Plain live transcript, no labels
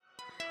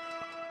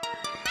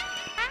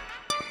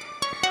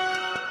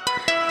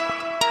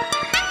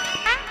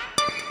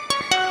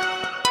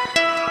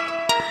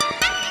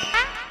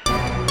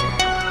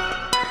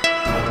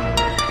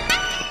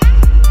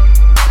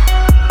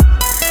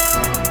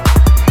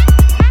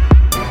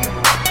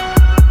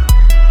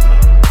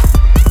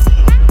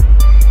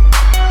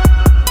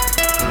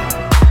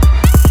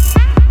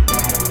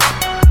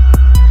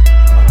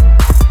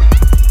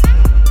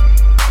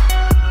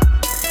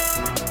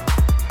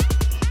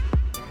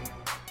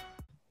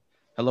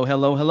Hello,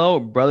 hello, hello,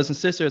 brothers and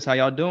sisters. How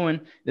y'all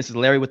doing? This is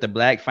Larry with the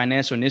Black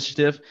Financial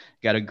Initiative.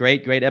 Got a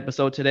great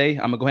episode today.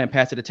 I'm gonna go ahead and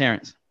pass it to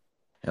Terrence.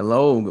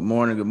 Hello, good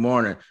morning, good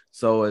morning.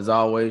 So as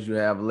always, you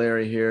have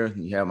Larry here.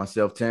 You have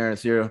myself,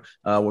 Terrence here.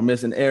 We're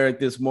missing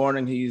Eric this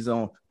morning. He's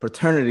on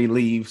paternity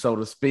leave, so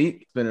to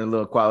speak, spending a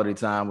little quality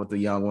time with the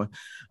young one.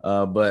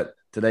 But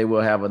today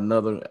we'll have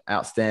another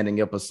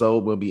outstanding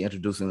episode. We'll be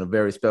introducing a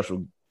very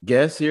special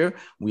guest here.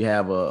 We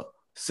have a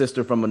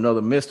sister from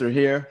another mister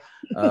here,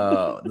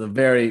 the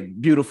very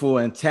beautiful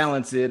and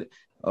talented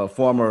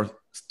former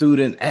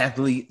student,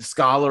 athlete,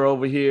 scholar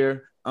over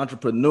here,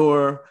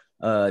 entrepreneur,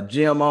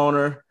 gym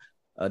owner,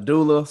 a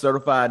doula,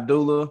 certified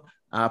doula.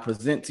 I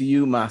present to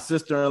you my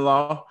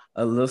sister-in-law,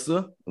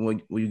 Alyssa. Will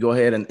you go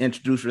ahead and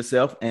introduce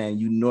yourself and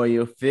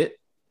Eunoiafit?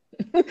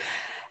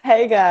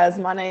 Hey guys,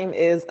 my name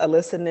is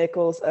Alyssa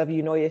Nichols of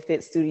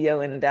Eunoiafit Studio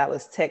in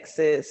Dallas,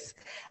 Texas.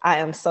 I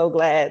am so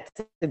glad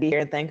to be here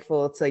and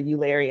thankful to you,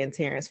 Larry and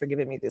Terrence, for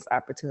giving me this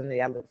opportunity.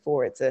 I look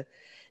forward to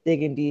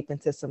digging deep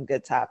into some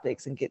good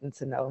topics and getting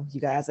to know you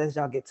guys as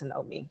y'all get to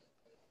know me.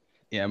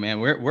 Yeah,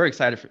 man, we're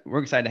excited.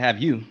 We're excited to have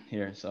you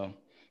here. So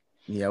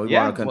yeah, we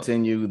want to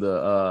continue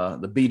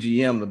the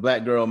BGM, the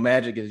Black Girl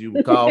Magic, as you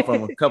recall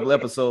from a couple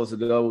episodes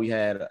ago. We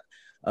had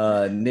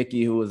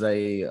Nikki, who was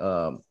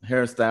a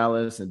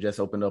hairstylist and just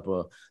opened up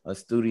a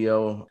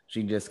studio.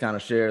 She just kind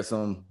of shared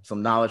some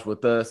knowledge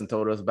with us and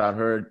told us about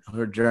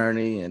her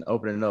journey and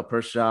opening up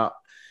her shop.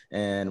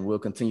 And we'll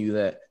continue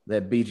that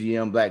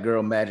BGM, Black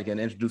Girl Magic, and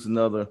introduce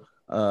another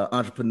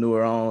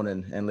entrepreneur on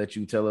and let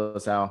you tell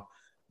us how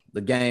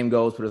the game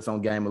goes, put us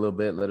on game a little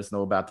bit, let us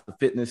know about the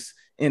fitness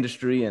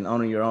industry and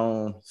owning your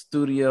own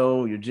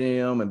studio, your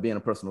gym, and being a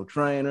personal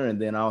trainer,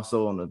 and then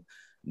also on the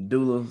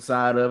doula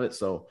side of it.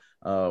 So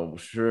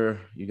sure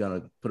you're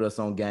going to put us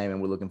on game,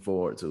 and we're looking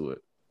forward to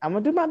it. I'm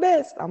going to do my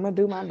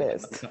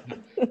best.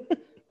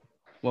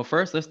 Well,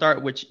 first, let's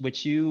start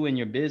with you and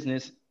your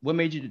business. What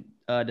made you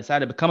decide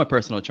to become a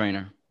personal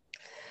trainer?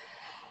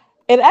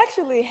 It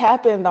actually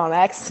happened on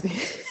accident.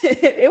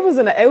 It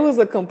was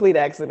a complete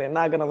accident.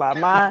 Not gonna lie.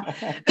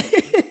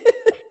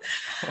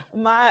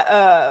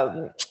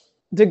 My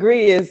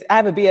degree is I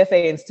have a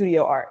BFA in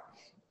studio art,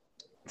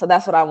 so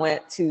that's what I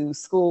went to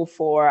school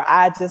for.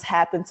 I just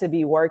happened to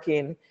be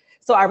working.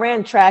 So I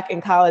ran track in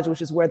college,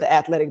 which is where the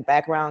athletic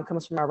background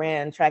comes from. I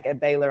ran track at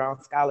Baylor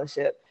on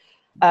scholarship.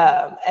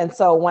 And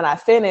so when I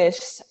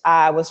finished,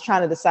 I was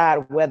trying to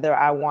decide whether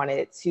I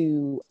wanted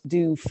to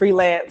do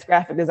freelance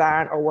graphic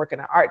design or work in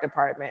an art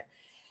department.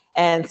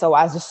 And so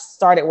I just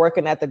started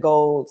working at the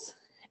Golds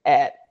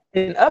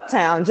in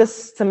Uptown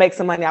just to make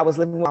some money. I was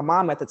living with my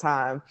mom at the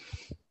time.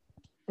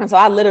 And so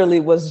I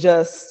literally was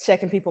just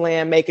checking people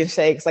in, making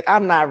shakes. Like,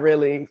 I'm not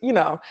really,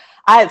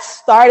 I had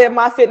started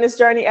my fitness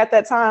journey at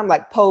that time,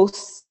 like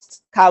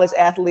post college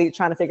athlete,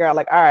 trying to figure out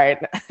like, all right,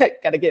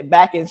 got to get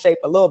back in shape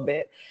a little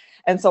bit.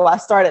 And so I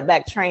started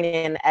back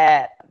training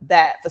at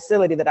that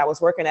facility that I was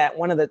working at.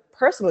 One of the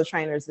personal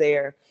trainers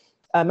there,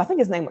 I think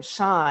his name was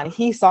Sean.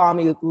 He saw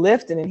me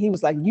lifting and he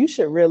was like, you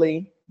should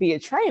really be a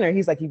trainer.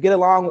 He's like, you get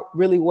along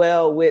really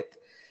well with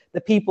the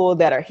people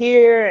that are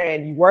here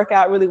and you work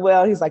out really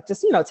well. He's like,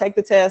 just, take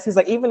the test. He's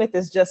like, even if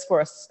it's just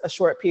for a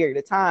short period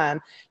of time,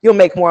 you'll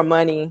make more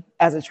money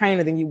as a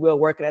trainer than you will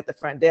working at the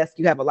front desk.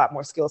 You have a lot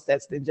more skill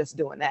sets than just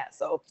doing that.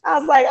 So I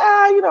was like,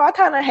 I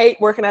kind of hate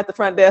working at the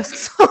front desk.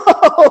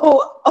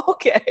 So,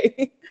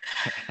 okay.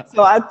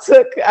 So I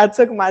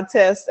took my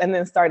test and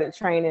then started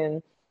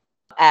training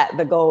at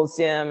the Gold's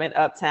Gym in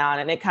Uptown.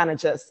 And it kind of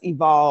just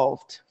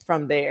evolved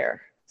from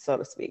there, so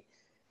to speak.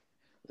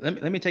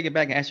 Let me take it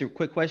back and ask you a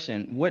quick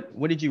question.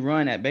 What did you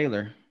run at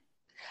Baylor?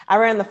 I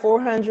ran the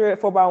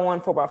 400,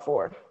 4x1,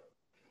 4x4.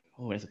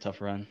 Oh, that's a tough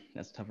run.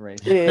 That's a tough race.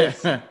 It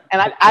is. And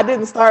I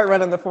didn't start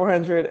running the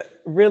 400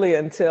 really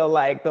until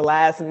like the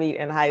last meet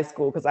in high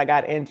school because I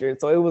got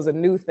injured. So it was a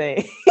new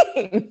thing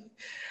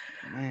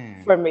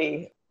for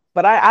me.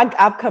 But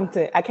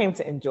I came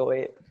to enjoy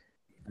it.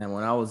 And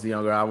when I was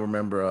younger, I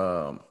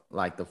remember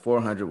like the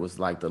 400 was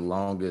like the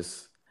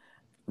longest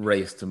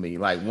race to me.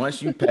 Like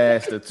once you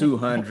passed the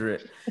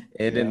 200,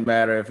 it didn't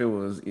matter if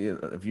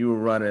you were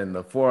running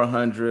the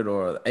 400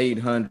 or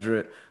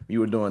 800,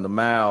 you were doing the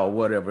mile or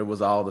whatever, it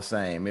was all the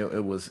same. It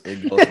goes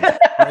from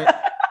sprint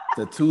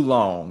to too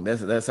long.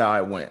 That's how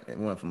it went. It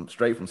went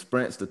straight from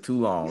sprints to too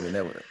long, and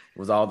it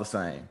was all the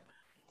same.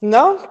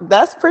 No,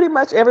 that's pretty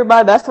much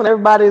everybody. That's when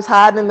everybody's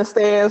hiding in the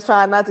stands,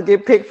 trying not to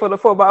get picked for the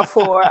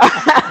 4x4.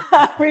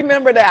 I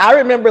remember that. I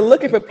remember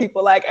looking for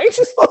people like, ain't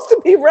you supposed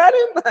to be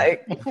running?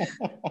 Like,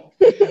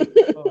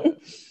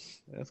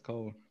 that's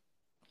cool.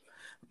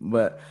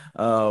 But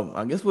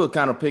I guess we'll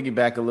kind of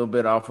piggyback a little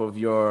bit off of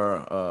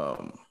your,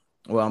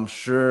 I'm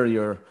sure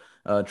your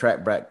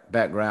track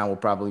background will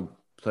probably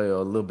play a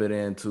little bit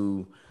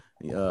into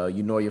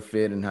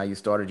Eunoiafit and how you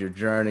started your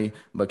journey.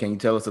 But can you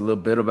tell us a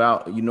little bit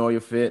about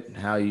Eunoiafit?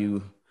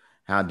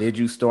 How did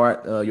you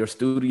start your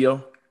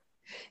studio?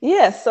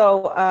 Yeah,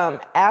 so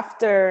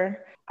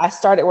after I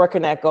started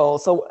working at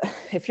Gold. So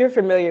if you're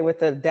familiar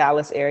with the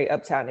Dallas area,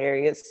 uptown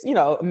area, it's, you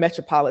know, a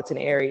metropolitan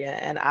area.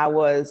 And I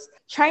was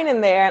training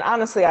there. And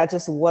honestly, I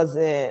just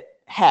wasn't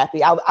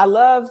happy. I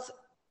loved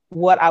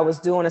what I was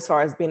doing as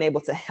far as being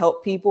able to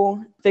help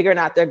people, figuring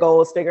out their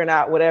goals, figuring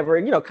out whatever,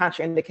 you know,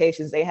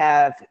 contraindications they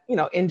have, you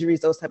know,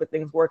 injuries, those type of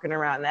things, working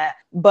around that.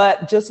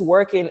 But just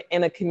working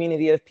in a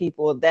community of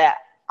people that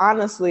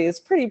honestly is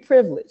pretty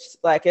privileged.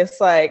 Like, it's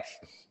like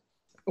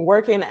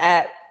working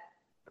at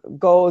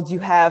Gold, you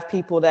have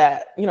people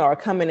that, you know, are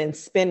coming and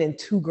spending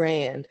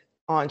 $2,000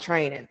 on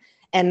training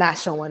and not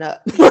showing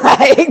up.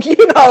 Like,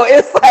 you know,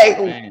 it's like,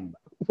 man,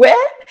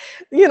 what?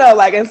 You know,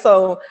 like, and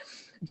so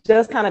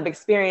just kind of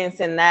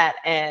experiencing that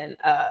and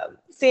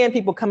seeing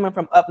people coming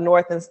from up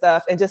north and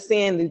stuff, and just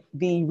seeing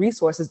the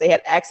resources they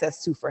had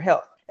access to for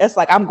health. It's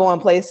like I'm going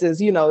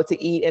places, you know,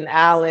 to eat in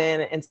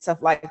Allen and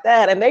stuff like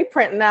that, and they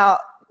printing out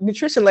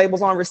nutrition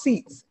labels on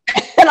receipts.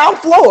 And I'm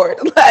floored.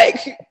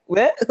 Like,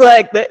 what?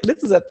 Like,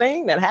 this is a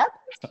thing that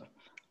happens.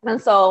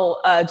 And so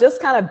just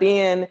kind of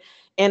being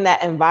in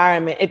that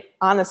environment, it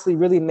honestly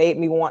really made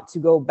me want to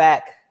go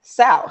back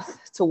south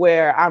to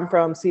where I'm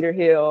from, Cedar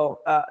Hill,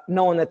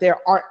 knowing that there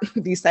aren't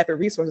these type of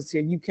resources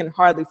here. You can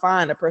hardly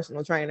find a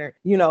personal trainer,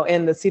 you know,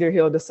 in the Cedar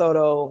Hill,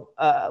 DeSoto,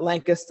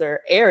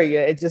 Lancaster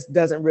area. It just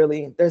doesn't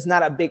really, there's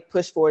not a big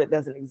push for it. It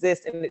doesn't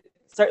exist. And it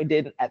certainly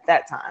didn't at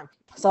that time.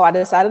 So I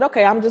decided,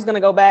 okay, I'm just going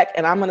to go back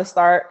and I'm going to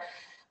start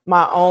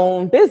my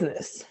own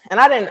business. And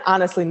I didn't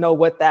honestly know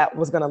what that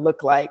was going to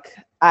look like.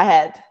 I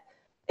had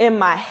in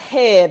my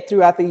head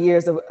throughout the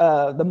years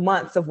of the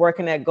months of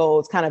working at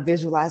Gold's kind of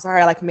visualized, all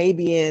right, like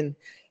maybe in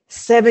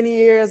 7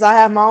 years I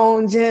have my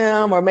own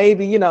gym, or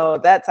maybe, you know,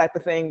 that type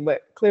of thing.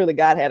 But clearly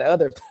God had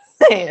other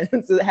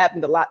plans. It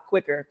happened a lot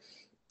quicker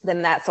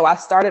than that. So I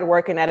started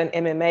working at an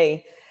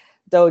MMA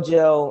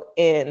dojo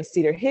in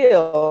Cedar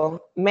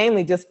Hill,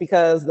 mainly just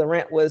because the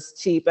rent was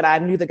cheap. And I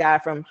knew the guy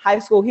from high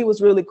school. He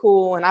was really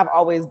cool. And I've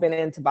always been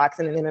into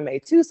boxing and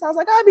MMA too. So I was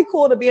like, I'd be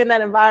cool to be in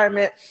that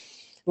environment,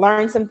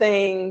 learn some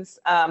things.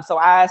 So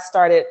I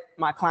started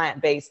my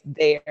client base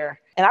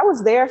there. And I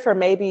was there for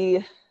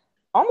maybe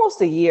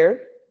almost a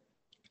year.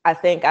 I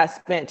think I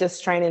spent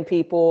just training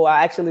people.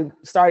 I actually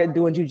started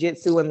doing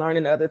jujitsu and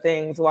learning other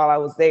things while I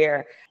was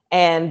there.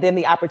 And then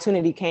the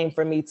opportunity came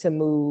for me to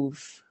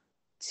move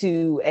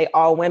to a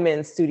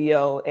all-women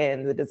studio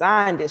in the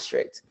design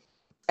district.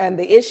 And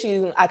the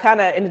issue, I kind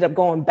of ended up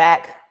going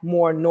back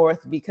more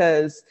north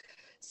because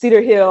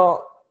Cedar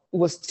Hill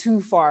was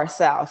too far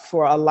south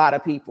for a lot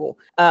of people.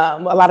 A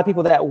lot of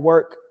people that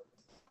work,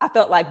 I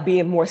felt like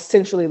being more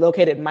centrally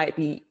located might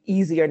be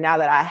easier now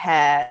that I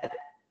had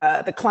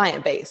the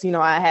client base. You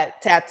know, I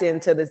had tapped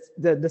into the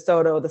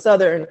DeSoto, the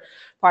southern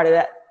part of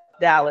that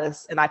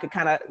Dallas, and I could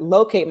kind of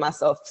locate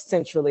myself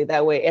centrally.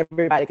 That way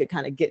everybody could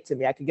kind of get to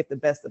me. I could get the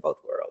best of both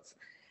worlds.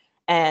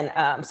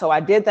 And so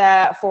I did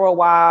that for a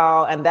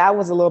while, and that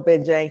was a little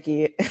bit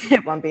janky,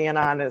 if I'm being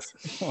honest.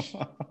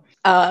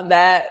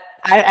 That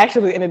I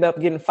actually ended up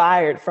getting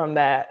fired from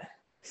that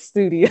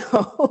studio.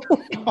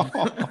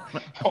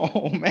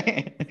 Oh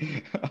man.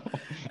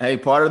 Hey,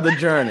 part of the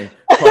journey.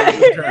 Part of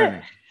the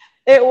journey.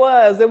 It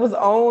was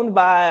owned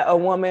by a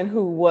woman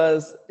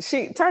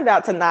she turned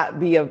out to not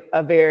be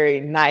a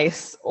very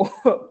nice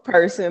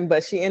person,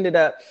 but she ended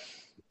up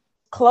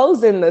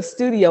closing the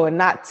studio and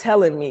not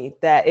telling me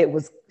that it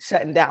was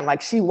shutting down.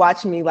 Like, she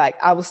watched me,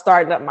 like I was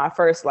starting up my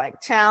first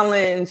like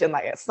challenge, and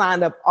like I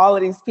signed up all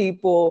of these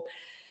people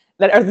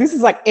this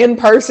is like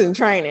in-person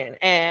training.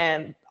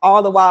 And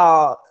all the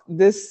while,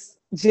 this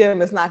gym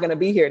is not going to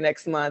be here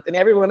next month. And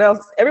everyone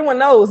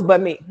knows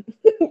but me.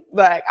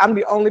 Like, I'm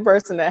the only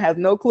person that has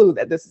no clue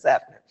that this is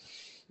happening.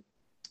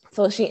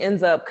 So she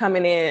ends up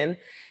coming in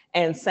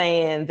and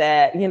saying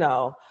that, you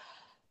know,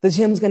 the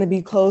gym's going to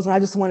be closed. And I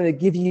just wanted to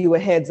give you a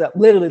heads up,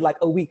 literally like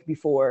a week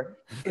before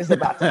it's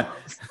about to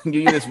close.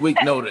 Give you this week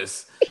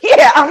notice.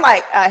 Yeah, I'm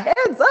like, a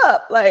heads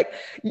up. Like,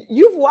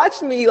 you've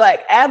watched me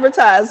like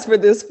advertise for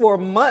this for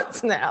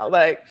months now.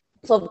 Like,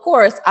 so of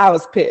course I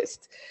was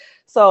pissed.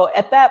 So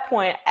at that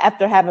point,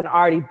 after having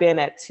already been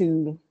at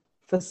 2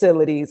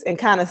 facilities and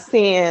kind of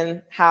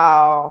seeing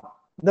how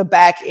the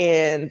back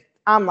end,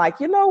 I'm like,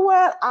 you know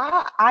what?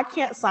 I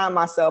can't sign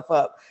myself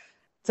up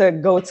to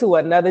go to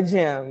another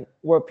gym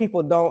where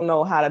people don't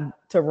know how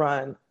to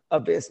run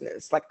a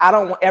business. Like, I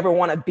don't ever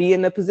want to be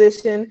in a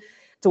position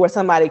to where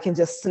somebody can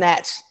just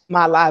snatch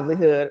my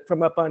livelihood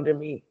from up under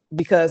me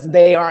because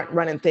they aren't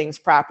running things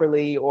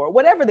properly, or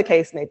whatever the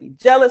case may be,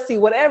 jealousy,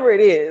 whatever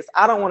it is.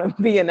 I don't want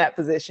to be in that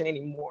position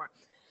anymore.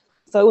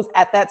 So it was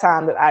at that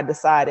time that I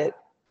decided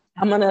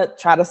I'm going to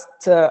try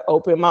to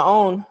open my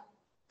own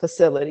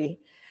facility.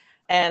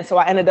 And so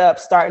I ended up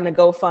starting to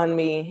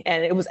GoFundMe.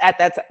 And it was at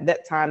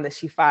that time that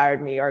she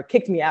fired me, or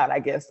kicked me out, I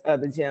guess,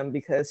 of the gym,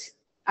 because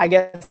I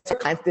guess her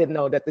clients didn't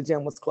know that the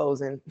gym was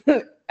closing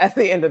at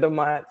the end of the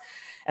month.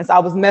 And so I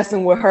was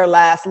messing with her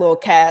last little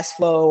cash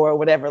flow or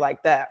whatever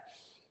like that.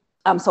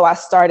 So I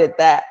started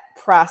that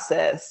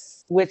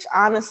process, which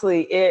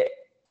honestly, it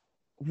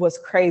was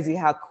crazy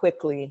how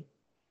quickly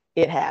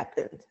it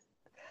happened.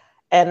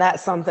 And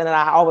that's something that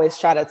I always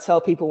try to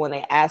tell people when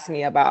they ask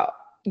me about,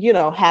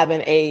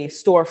 having a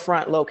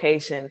storefront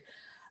location,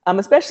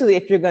 especially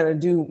if you're going to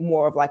do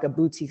more of like a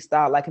boutique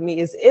style. Like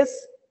me,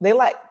 they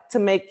like to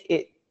make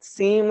it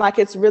seem like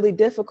it's really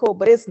difficult,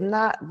 but it's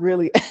not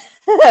really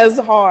as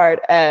hard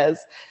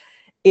as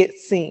it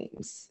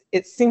seems.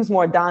 It seems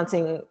more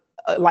daunting,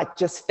 like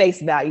just face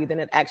value,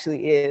 than it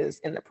actually is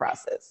in the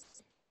process.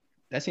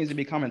 That seems to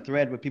be a common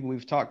thread with people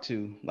we've talked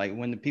to. Like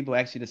when the people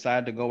actually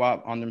decide to go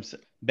out on them,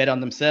 bet on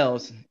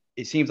themselves,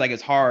 it seems like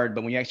it's hard,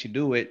 but when you actually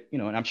do it,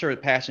 and I'm sure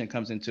passion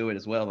comes into it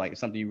as well. Like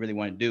it's something you really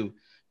want to do,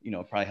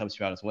 it probably helps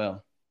you out as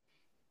well.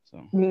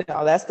 So no,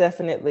 that's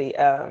definitely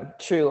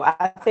true.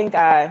 I think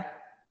I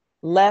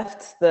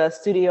left the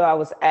studio I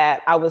was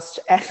at. I was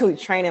actually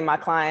training my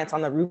clients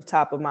on the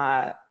rooftop of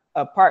my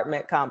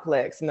apartment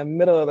complex in the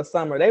middle of the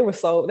summer. They were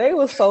so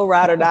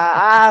ride or die.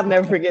 I'll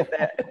never forget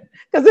that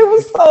because it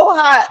was so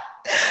hot.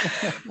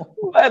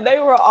 But they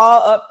were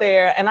all up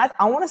there. And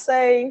I want to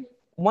say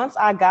once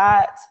I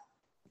got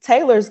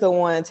Taylor's the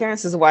one,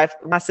 Terrence's wife,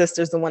 my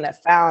sister's the one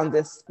that found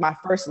my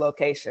first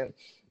location.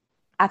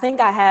 I think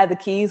I had the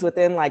keys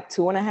within like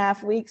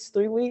 2.5 weeks,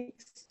 3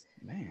 weeks.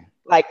 Man.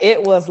 Like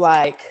it was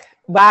like,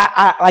 but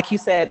like you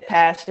said,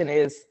 passion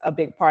is a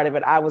big part of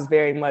it. I was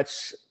very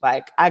much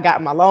like, I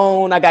got my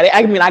loan. I got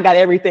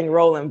everything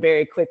rolling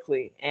very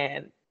quickly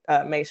and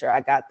made sure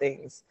I got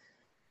things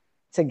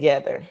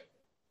together.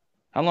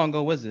 How long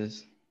ago was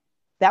this?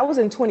 That was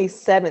in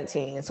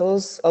 2017. So it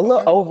was a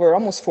little over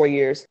almost 4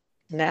 years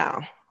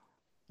now.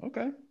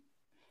 Okay.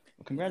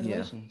 Well,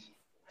 congratulations.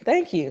 Yeah.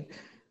 Thank you.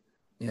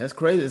 Yeah, it's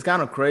crazy. It's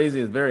kind of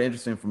crazy. It's very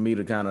interesting for me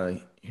to kind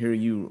of hear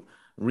you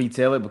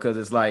retell it, because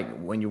it's like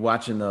when you're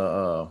watching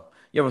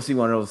you ever see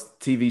one of those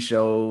TV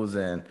shows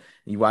and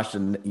you watch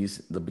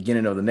the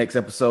beginning of the next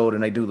episode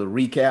and they do the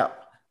recap?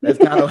 That's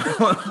kind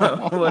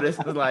of what it's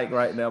like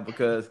right now,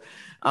 because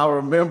I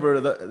remember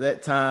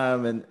that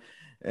time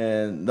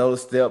and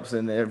those steps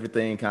and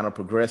everything kind of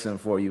progressing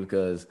for you,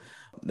 because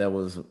that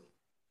was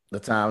the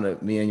time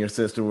that me and your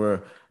sister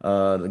were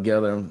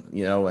together,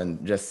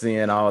 and just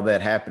seeing all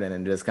that happening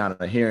and just kind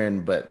of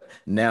hearing, but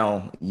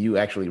now you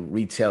actually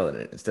retelling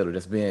it instead of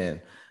just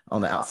being on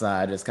the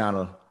outside, just kind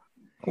of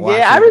watching.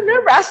 Yeah, I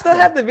remember. I still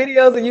have the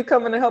videos of you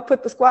coming to help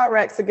put the squat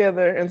racks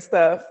together and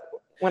stuff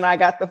when I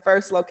got the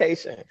first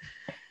location.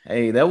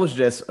 Hey, that was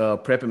just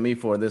prepping me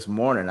for this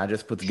morning. I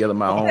just put together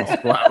my own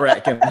squat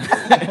rack. And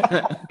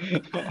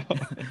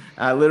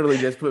I literally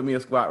just put me a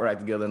squat rack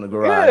together in the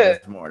garage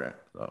this morning.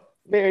 So.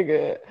 Very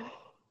good.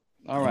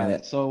 All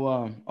right.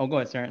 So, go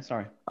ahead, Terrence.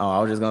 Sorry. Oh, I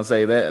was just going to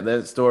say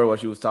that story, what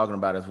she was talking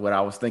about, is what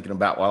I was thinking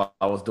about while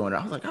I was doing it.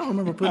 I was like, I don't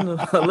remember putting a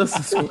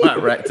Alyssa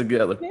squat rack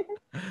together.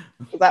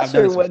 I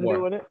sure wasn't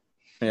doing it.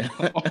 Yeah.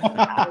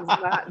 I was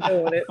not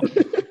doing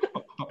it.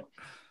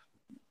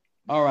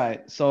 All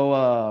right.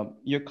 So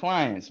your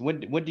clients,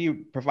 what do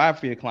you provide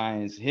for your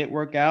clients? HIIT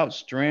workout,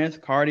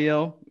 strength,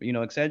 cardio,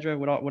 et cetera.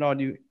 What all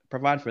do you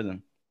provide for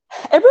them?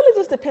 It really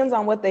just depends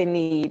on what they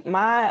need.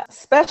 My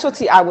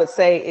specialty, I would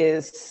say,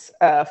 is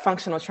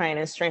functional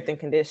training, strength and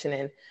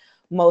conditioning,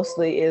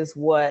 mostly is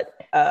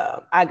what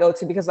I go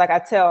to, because like I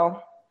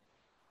tell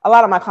a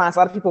lot of my clients, a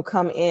lot of people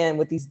come in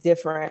with these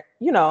different,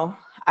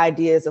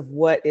 ideas of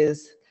what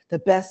is the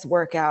best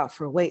workout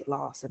for weight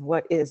loss and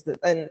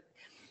and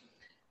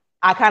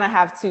I kind of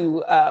have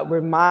to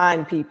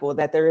remind people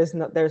that there's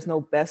no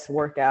best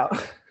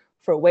workout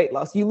for weight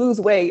loss. You lose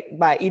weight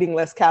by eating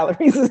less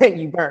calories than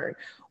you burn.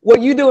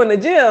 What you do in the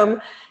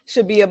gym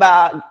should be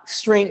about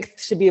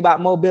strength, should be about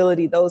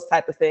mobility, those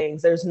type of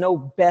things. There's no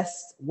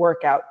best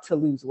workout to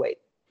lose weight.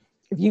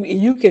 If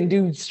you can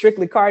do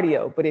strictly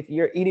cardio, but if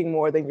you're eating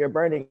more than you're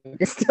burning,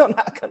 you're still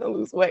not going to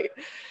lose weight.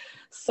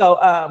 So,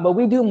 but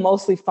we do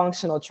mostly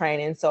functional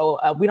training. So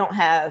we don't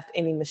have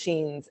any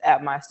machines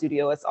at my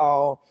studio. It's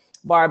all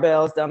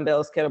barbells,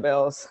 dumbbells,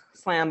 kettlebells,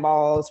 slam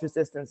balls,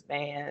 resistance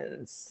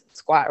bands,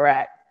 squat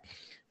rack,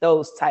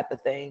 those type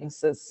of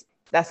things.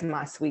 That's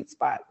my sweet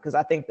spot, because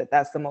I think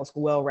that's the most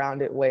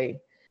well-rounded way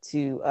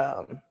to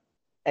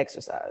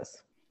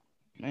exercise.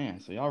 Man,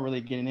 so y'all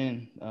really getting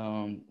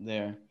in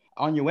there.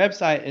 On your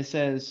website, it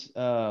says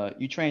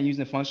you train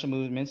using functional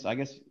movements. I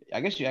guess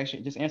you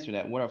actually just answered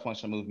that. What are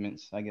functional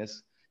movements? I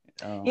guess.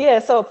 Yeah,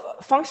 so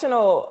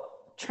functional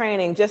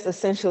training just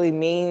essentially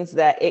means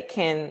that it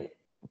can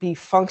be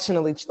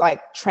functionally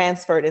like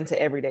transferred into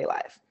everyday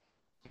life.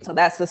 So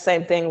that's the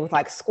same thing with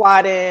like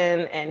squatting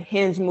and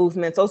hinge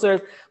movements. Those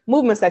are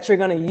movements that you're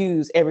going to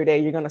use every day.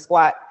 You're going to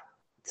squat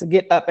to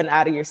get up and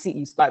out of your seat.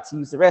 You squat to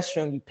use the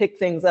restroom. You pick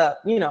things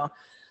up,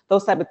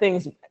 those type of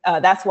things.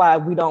 That's why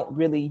we don't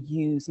really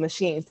use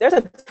machines. There's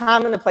a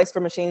time and a place for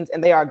machines,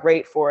 and they are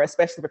great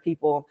especially for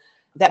people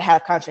that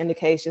have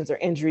contraindications or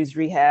injuries,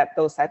 rehab,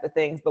 those type of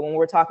things. But when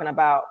we're talking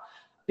about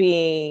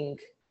being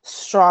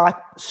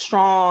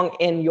strong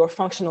in your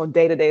functional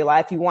day-to-day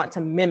life, you want to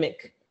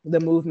mimic the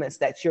movements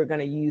that you're going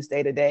to use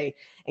day to day,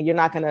 and you're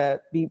not going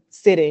to be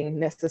sitting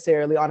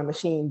necessarily on a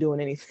machine doing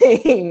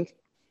anything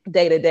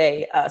day to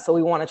day. So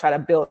we want to try to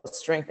build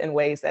strength in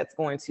ways that's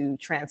going to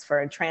transfer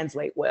and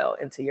translate well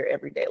into your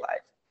everyday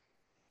life.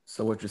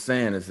 So what you're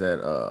saying is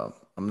that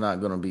I'm not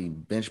going to be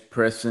bench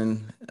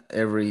pressing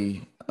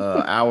every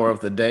hour of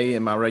the day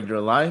in my regular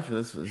life.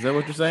 Is that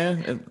what you're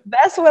saying?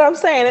 That's what I'm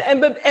saying.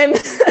 And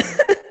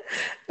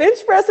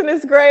bench pressing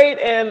is great,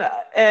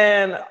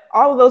 and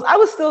all of those. I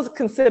would still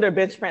consider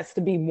bench press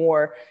to be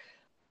more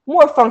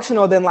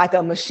functional than like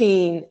a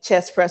machine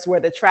chest press where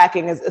the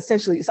tracking is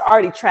essentially, it's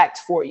already tracked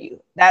for you.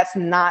 That's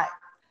not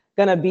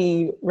gonna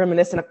be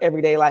reminiscent of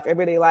everyday life.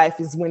 Everyday life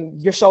is when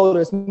your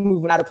shoulder is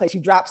moving out of place, you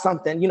drop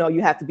something,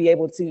 you have to be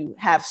able to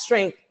have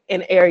strength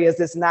in areas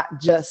that's not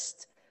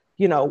just,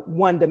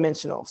 one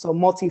dimensional. So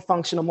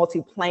multifunctional,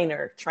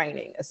 multiplanar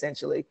training,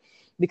 essentially,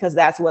 because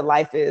that's what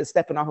life is,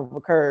 stepping off of a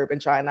curb and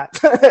trying not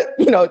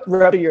to,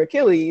 rupture your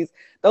Achilles.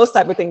 Those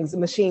type of things,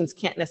 machines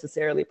can't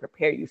necessarily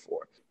prepare you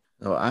for.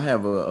 Oh, I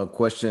have a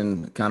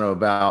question kind of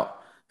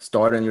about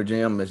starting your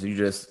gym, as you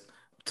just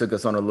took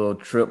us on a little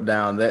trip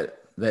down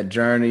that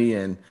journey,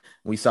 and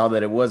we saw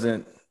that it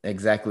wasn't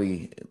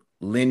exactly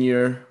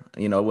linear.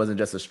 It wasn't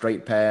just a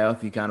straight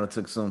path. You kind of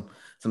took some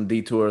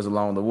detours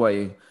along the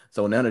way.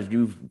 So now that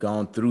you've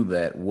gone through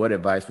that, what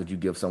advice would you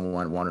give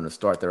someone wanting to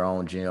start their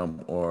own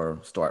gym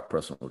or start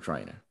personal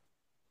training?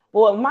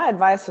 Well, my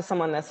advice for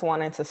someone that's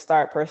wanting to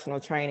start personal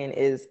training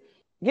is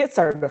get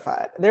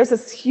certified. There's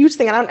this huge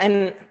thing,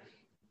 and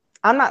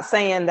I'm not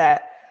saying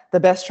that the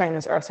best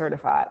trainers are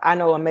certified. I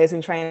know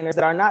amazing trainers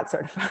that are not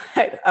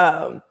certified.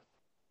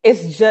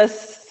 It's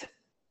just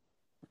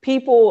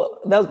people,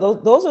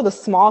 those are the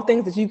small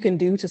things that you can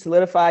do to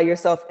solidify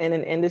yourself in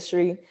an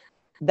industry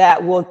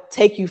that will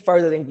take you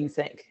further than you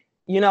think.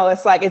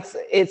 It's like,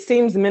 it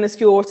seems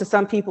minuscule to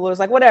some people. It's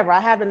like, whatever, I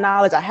have the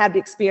knowledge, I have the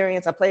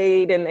experience, I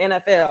played in the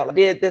NFL, I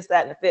did this,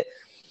 that, and the fit.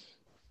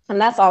 And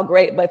that's all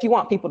great. But if you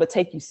want people to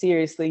take you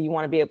seriously, you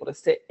want to be able to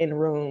sit in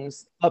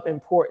rooms of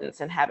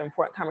importance and have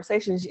important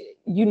conversations,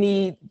 you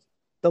need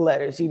the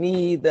letters, you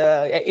need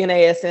the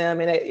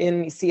NASM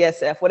and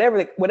NCSF,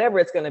 whatever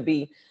it's going to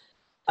be.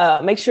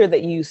 Make sure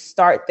that you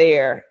start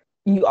there.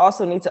 You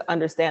also need to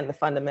understand the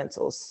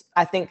fundamentals.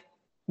 I think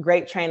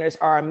great trainers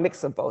are a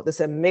mix of both. It's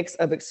a mix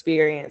of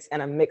experience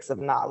and a mix of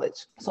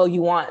knowledge. So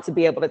you want to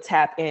be able to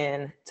tap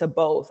in to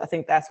both. I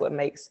think that's what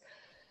makes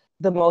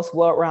the most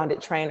well-rounded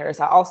trainers.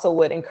 I also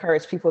would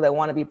encourage people that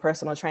want to be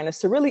personal trainers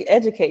to really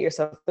educate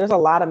yourself. There's a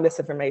lot of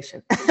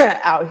misinformation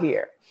out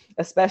here,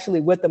 especially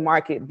with the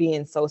market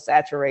being so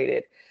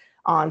saturated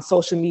on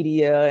social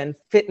media, and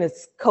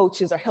fitness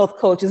coaches or health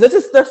coaches.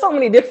 There's so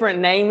many different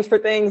names for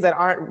things that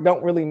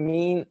don't really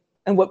mean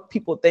and what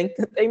people think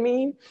that they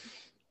mean.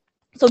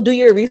 So do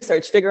your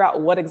research, figure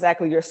out what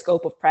exactly your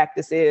scope of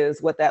practice is,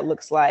 what that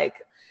looks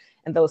like,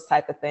 and those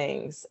type of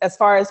things. As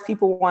far as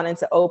people wanting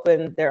to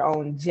open their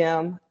own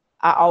gym,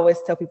 I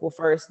always tell people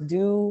first,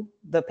 do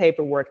the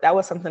paperwork. That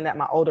was something that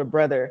my older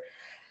brother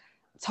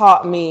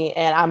taught me,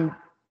 and I'm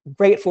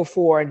grateful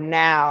for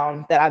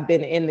now that I've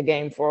been in the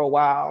game for a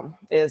while,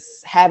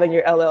 is having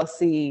your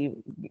LLC,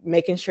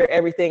 making sure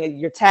everything,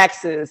 your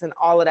taxes and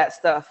all of that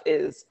stuff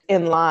is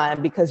in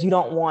line, because you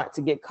don't want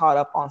to get caught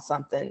up on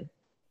something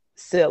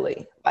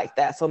silly like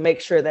that. So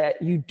make sure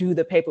that you do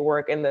the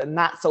paperwork and the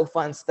not so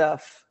fun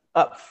stuff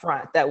up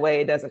front. That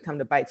way it doesn't come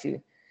to bite you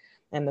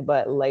in the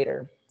butt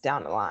later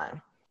down the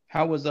line.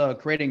 How was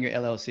creating your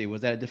LLC?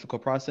 Was that a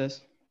difficult process?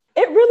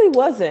 It really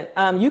wasn't.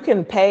 You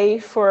can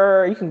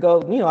go,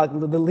 like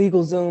the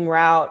legal Zoom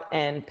route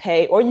and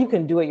pay, or you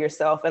can do it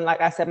yourself. And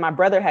like I said, my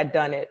brother had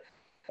done it,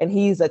 and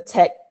he's a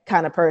tech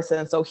kind of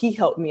person. So he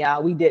helped me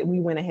out. We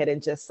went ahead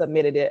and just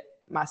submitted it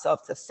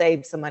myself to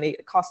save some money.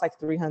 It cost like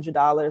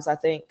 $300, I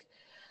think.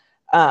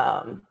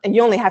 And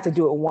you only have to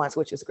do it once,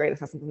 which is great. It's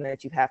not something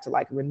that you have to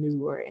like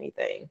renew or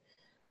anything.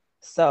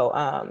 So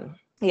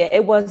yeah,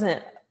 it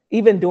wasn't,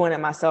 even doing it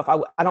myself,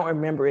 I don't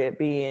remember it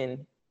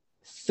being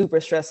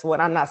super stressful.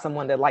 And I'm not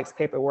someone that likes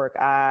paperwork.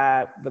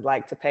 I would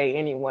like to pay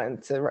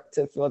anyone to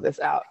fill this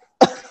out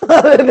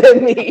other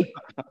than me.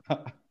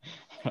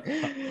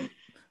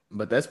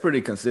 But that's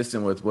pretty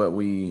consistent with what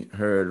we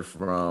heard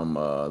from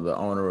the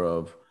owner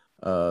of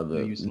the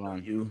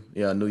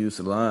New You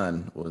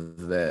Salon,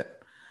 was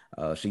that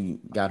she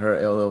got her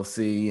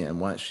LLC,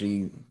 and once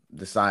she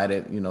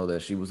decided,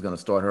 that she was going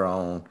to start her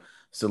own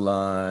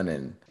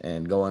salon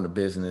and go into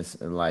business,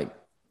 and like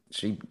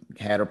she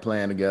had her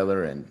plan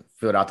together and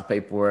filled out the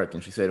paperwork,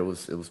 and she said it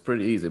was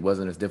pretty easy. It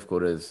wasn't as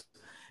difficult as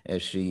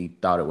she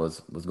thought it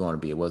was going to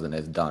be. It wasn't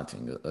as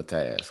daunting a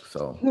task.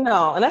 So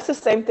no, and that's the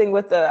same thing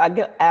with I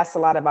get asked a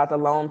lot about the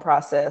loan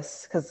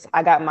process, because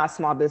I got my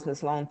small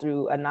business loan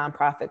through a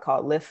nonprofit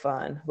called Lift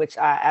Fund, which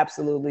I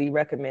absolutely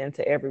recommend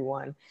to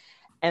everyone,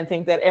 and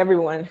think that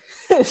everyone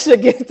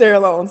should get their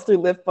loans through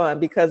Lift Fund,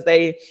 because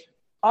they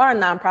are a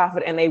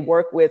nonprofit and they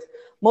work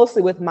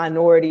mostly with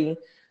minority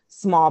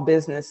small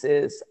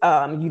businesses.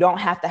 You don't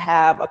have to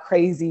have a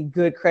crazy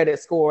good credit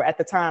score. At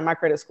the time, my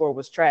credit score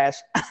was trash,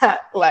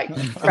 like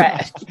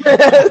trash.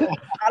 I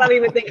don't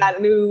even think I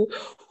knew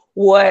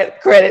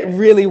what credit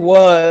really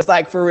was,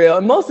 like for real.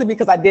 And mostly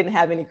because I didn't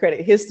have any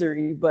credit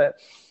history, but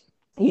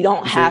You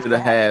don't have to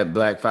had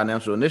Black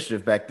Financial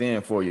Initiative back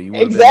then for you.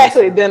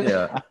 Exactly. Then,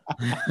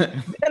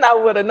 then I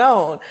would have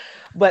known.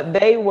 But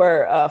they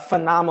were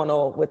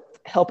phenomenal with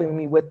helping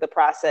me with the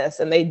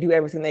process, and they do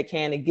everything they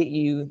can to get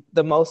you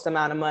the most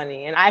amount of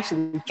money. And I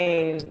actually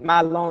became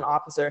my loan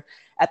officer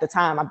at the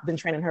time. I've been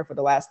training her for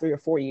the last 3 or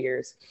 4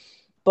 years,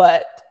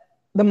 but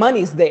the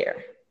money's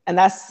there. And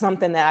that's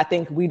something that I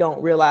think we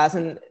don't realize.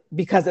 And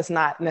because it's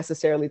not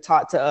necessarily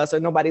taught to us, or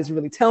nobody's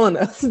really telling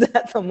us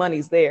that the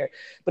money's there.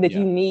 But if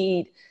you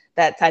need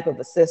that type of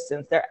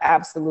assistance, there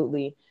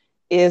absolutely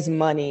is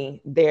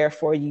money there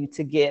for you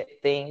to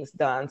get things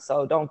done.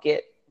 So don't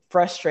get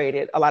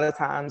frustrated. A lot of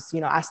times,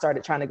 I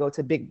started trying to go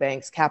to big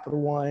banks,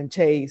 Capital One,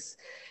 Chase,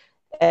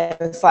 and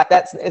it's like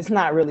it's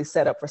not really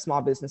set up for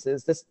small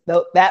businesses.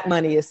 That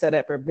money is set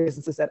up for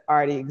businesses that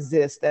already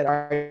exist, that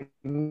are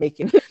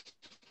making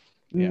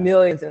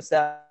millions and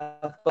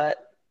stuff.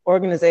 But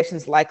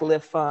organizations like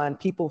Lift Fund,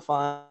 People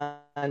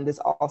Fund is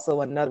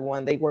also another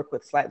one. They work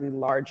with slightly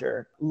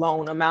larger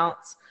loan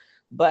amounts,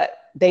 but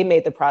they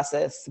made the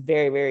process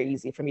very, very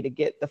easy for me to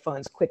get the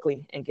funds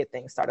quickly and get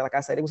things started. Like I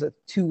said, it was a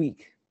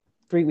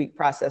 3-week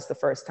process the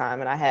first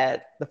time, and I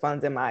had the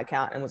funds in my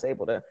account and was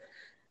able to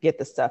get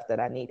the stuff that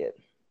I needed.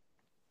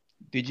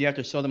 Did you have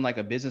to show them like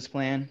a business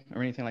plan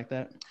or anything like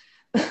that?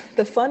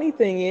 The funny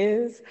thing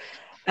is,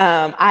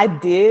 I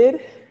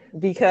did,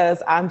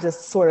 because I'm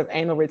just sort of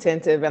anal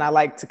retentive, and I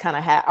like to kind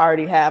of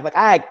already have, like,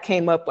 I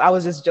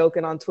was just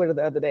joking on Twitter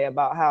the other day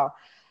about how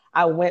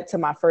I went to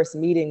my first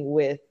meeting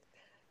with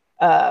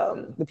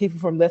the people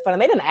from Lift Fund,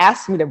 and they didn't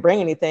ask me to bring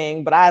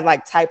anything, but I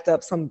like typed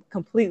up some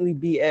completely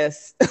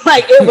BS.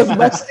 Like it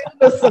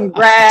was some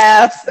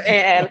graphs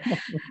and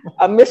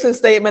a mission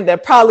statement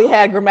that probably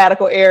had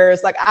grammatical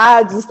errors. Like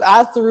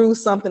I threw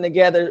something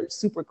together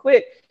super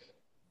quick.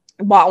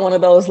 Bought one of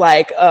those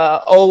like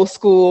old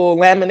school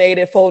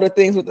laminated folder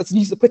things with this, you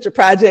used to put your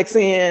projects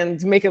in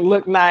to make it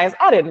look nice.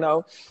 I didn't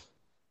know.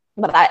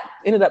 But I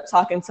ended up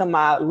talking to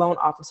my loan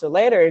officer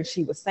later, and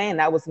she was saying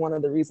that was one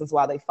of the reasons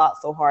why they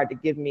fought so hard to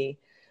give me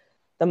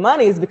the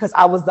money, is because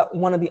I was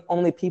one of the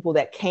only people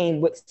that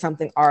came with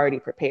something already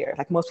prepared.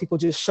 Like most people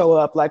just show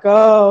up like,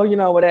 oh,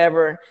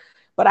 whatever.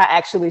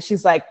 But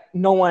she's like,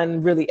 no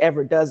one really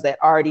ever does that,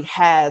 already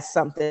has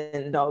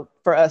something,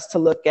 for us to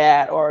look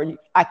at, or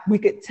we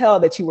could tell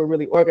that you were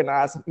really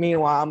organized.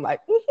 Meanwhile, I'm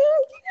like,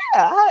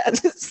 I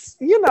just,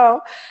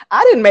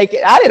 I didn't make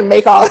it. I didn't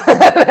make all of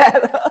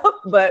that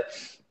up, but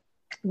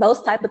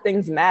those type of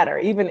things matter.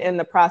 Even in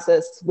the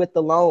process with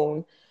the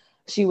loan,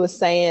 she was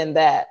saying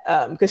that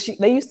because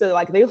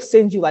they'll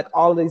send you like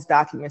all of these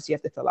documents you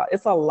have to fill out.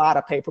 It's a lot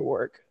of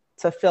paperwork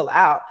to fill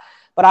out,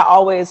 but I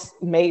always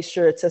made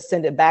sure to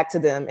send it back to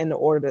them in the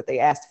order that they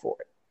asked for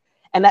it.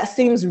 And that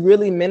seems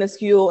really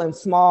minuscule and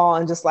small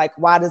and just like,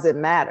 why does it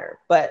matter?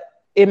 But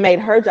it made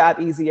her job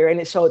easier, and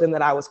it showed them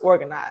that I was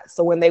organized.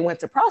 So when they went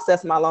to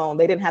process my loan,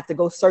 they didn't have to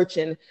go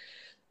searching.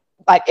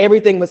 Like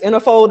everything was in a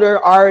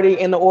folder already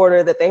in the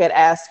order that they had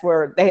asked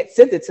for. They had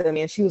sent it to me,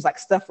 and she was like,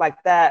 stuff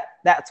like that.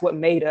 That's what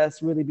made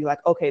us really be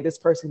like, okay, this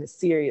person is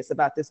serious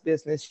about this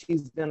business.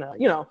 She's gonna,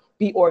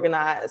 be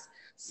organized.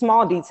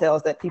 Small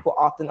details that people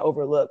often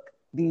overlook,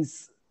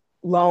 these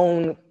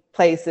loan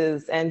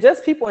places and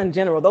just people in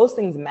general, those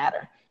things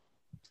matter.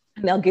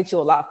 And they'll get you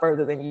a lot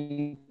further than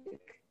you think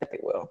they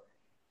will.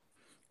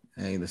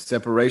 Hey, the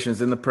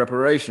separation's in the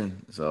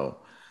preparation. So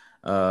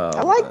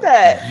I like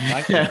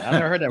that. I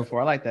never heard that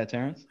before. I like that,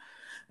 Terrence.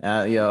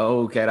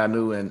 Old cat I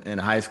knew in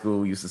high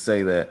school used to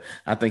say that.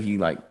 I think he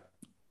like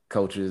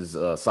coaches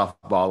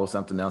softball or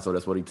something now, so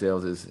that's what he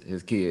tells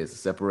his kids.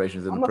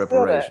 Separations in the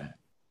preparation.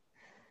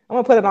 I'm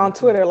gonna put it on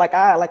Twitter like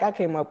I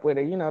came up with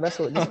it. That's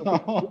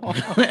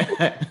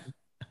what.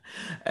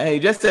 Hey,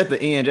 just at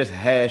the end, just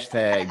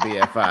hashtag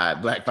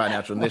BFI, Black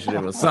Financial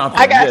Initiative or something.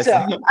 I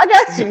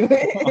got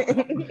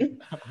you.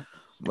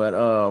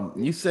 But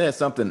you said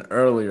something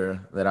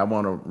earlier that I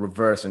want to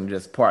reverse and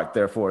just park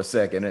there for a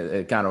second.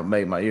 It kind of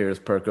made my ears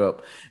perk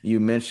up. You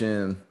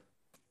mentioned,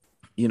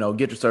 get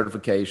your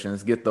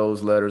certifications, get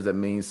those letters that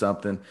mean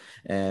something.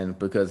 And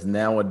because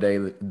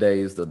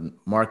nowadays the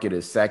market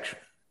is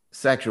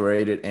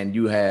saturated, and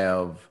you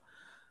have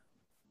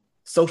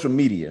social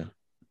media,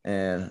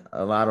 and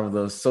a lot of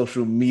the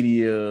social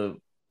media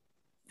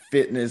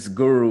fitness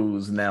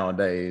gurus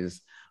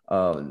nowadays.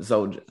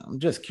 So I'm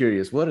just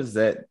curious, what is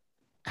that?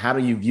 How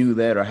do you view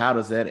that, or how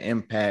does that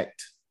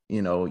impact,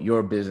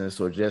 your business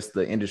or just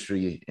the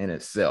industry in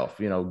itself,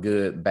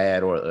 good,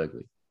 bad, or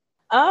ugly?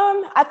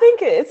 I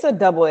think it's a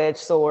double-edged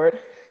sword.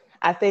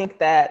 I think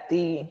that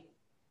the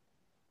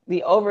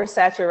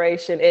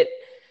oversaturation,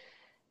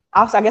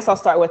 I guess I'll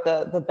start with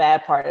the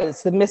bad part.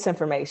 It's the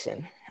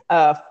misinformation.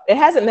 It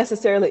hasn't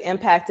necessarily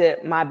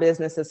impacted my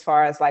business as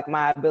far as like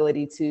my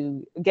ability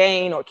to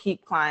gain or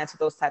keep clients,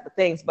 those type of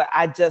things, but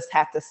I just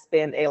have to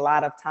spend a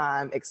lot of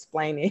time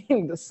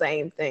explaining the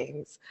same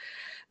things,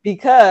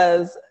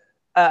 because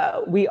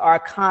we are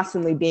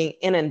constantly being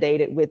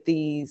inundated with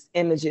these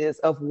images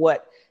of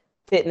what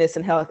fitness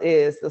and health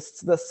is, the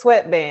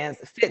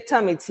sweatbands, the fit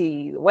tummy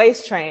tea, the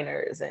waist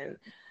trainers, and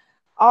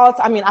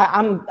I mean,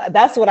 I'm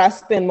that's what I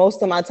spend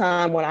most of my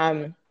time when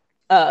I'm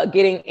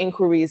getting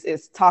inquiries,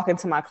 is talking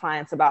to my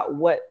clients about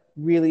what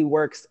really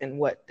works and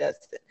what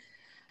doesn't.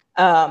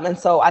 And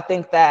so I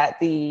think that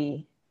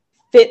the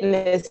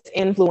fitness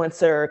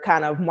influencer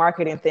kind of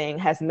marketing thing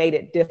has made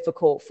it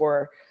difficult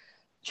for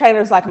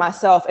trainers like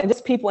myself and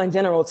just people in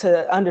general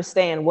to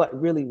understand what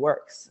really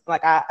works.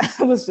 Like I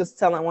was just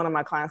telling one of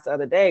my clients the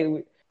other day, we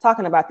were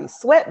talking about these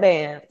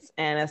sweatbands,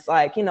 and it's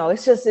like, you know,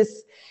 it's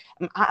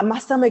my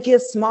stomach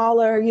gets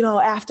smaller, you know,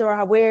 after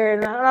I wear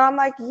it. And I'm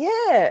like,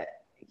 yeah,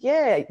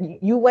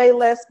 you weigh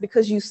less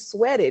because you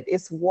sweated.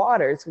 It's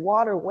water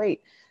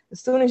weight.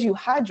 As soon as you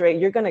hydrate,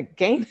 you're going to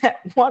gain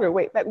that water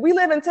weight back. We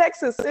live in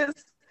Texas.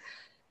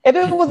 If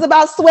it was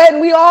about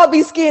sweating, we all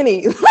be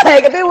skinny.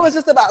 Like if it was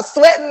just about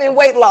sweating and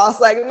weight loss,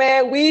 like,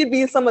 man, we'd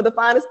be some of the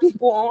finest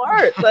people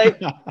on earth.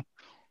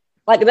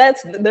 Like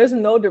there's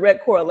no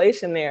direct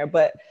correlation there,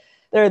 but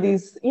there are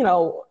these, you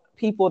know,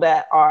 people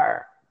that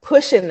are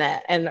pushing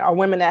that, and are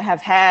women that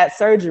have had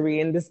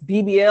surgery and this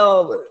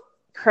BBL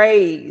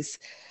craze.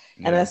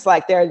 Yeah. And it's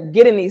like they're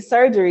getting these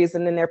surgeries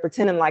and then they're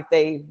pretending like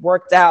they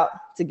worked out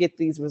to get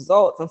these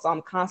results. And so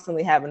I'm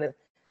constantly having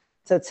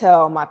to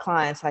tell my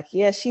clients, like,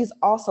 yeah, she's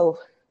also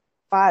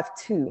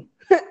 5'2".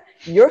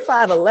 You're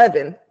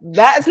 5'11".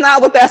 That's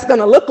not what that's going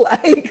to look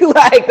like.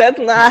 Like, that's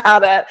not how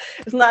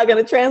it's not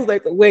going to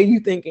translate the way you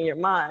think in your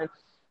mind.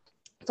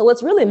 So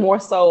it's really more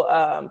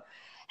so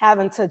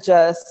having to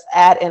just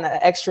add in an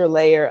extra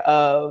layer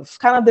of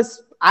kind of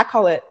this, I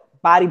call it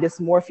body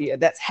dysmorphia,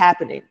 that's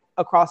happening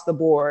across the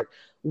board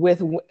with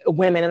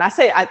women. And I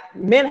say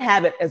men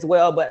have it as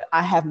well, but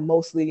I have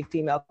mostly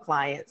female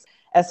clients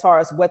as far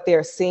as what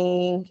they're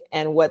seeing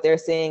and what they're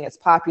seeing as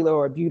popular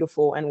or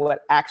beautiful and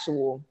what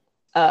actual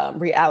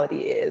reality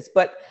is.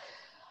 But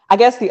I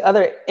guess the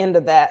other end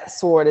of that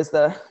sword is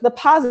the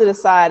positive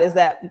side, is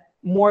that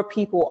more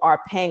people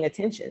are paying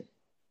attention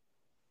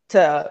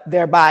to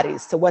their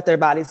bodies, to what their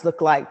bodies look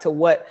like, to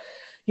what,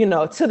 you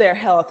know, to their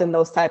health and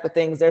those type of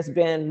things. There's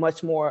been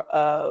much more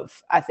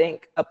of, I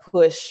think, a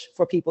push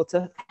for people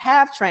to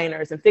have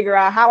trainers and figure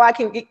out how I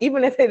can,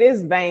 even if it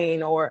is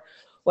vain or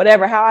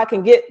whatever, how I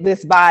can get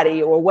this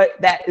body or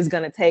what that is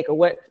going to take or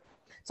what.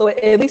 So it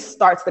at least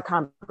starts the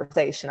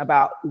conversation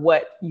about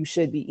what you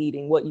should be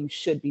eating, what you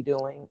should be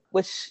doing,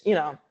 which, you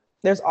know,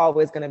 there's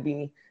always going to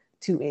be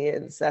two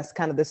ends. That's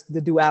kind of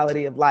the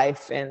duality of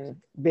life and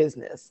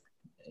business.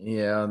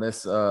 Yeah,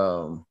 that's,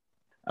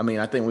 I mean,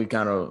 I think we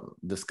kind of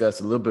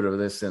discussed a little bit of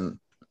this in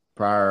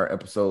prior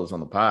episodes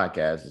on the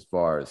podcast, as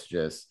far as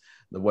just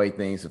the way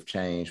things have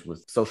changed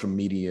with social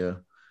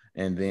media.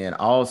 And then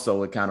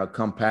also it kind of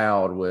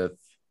compounded with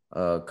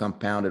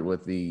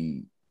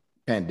the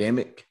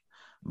pandemic,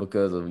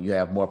 because you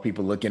have more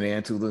people looking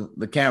into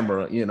the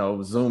camera, you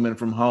know, zooming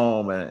from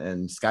home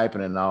and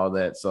Skyping and all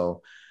that.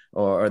 So,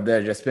 or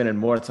they're just spending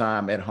more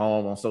time at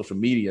home on social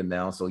media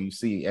now. So you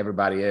see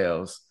everybody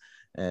else.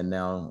 And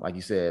now, like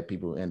you said,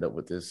 people end up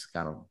with this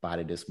kind of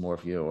body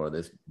dysmorphia or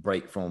this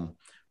break from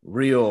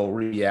real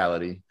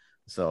reality.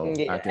 So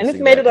yeah. And it's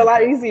made it a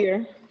lot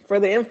easier for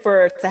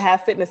to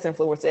have fitness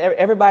influencers.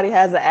 Everybody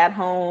has an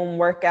at-home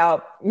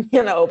workout,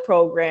 you know,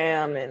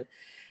 program and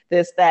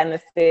this, that, and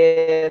the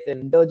fifth,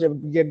 and build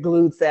your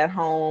glutes at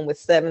home with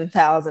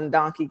 7,000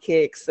 donkey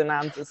kicks. And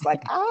I'm just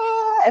like,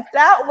 if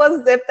that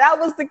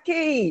was the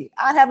key,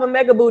 I'd have a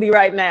mega booty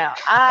right now.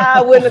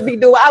 I wouldn't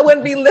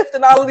be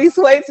lifting all of these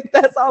weights if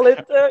that's all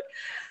it took.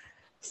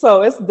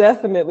 So it's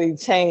definitely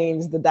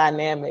changed the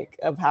dynamic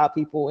of how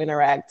people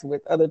interact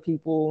with other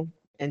people,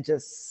 and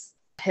just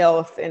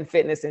health and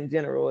fitness in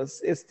general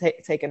is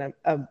taking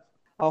a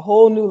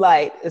whole new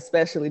light,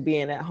 especially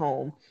being at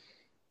home.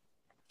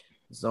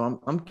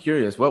 So I'm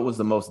curious, what was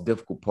the most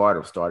difficult part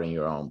of starting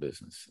your own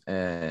business,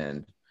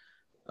 and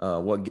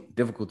what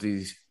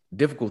difficulties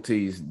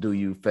do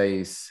you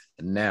face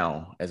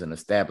now as an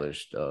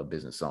established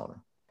business owner?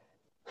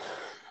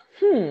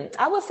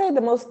 I would say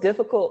the most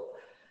difficult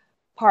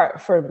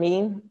part for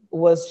me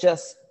was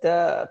just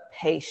the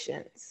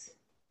patience.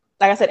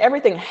 Like I said,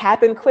 everything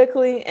happened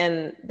quickly,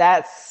 and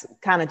that's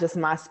kind of just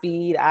my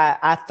speed.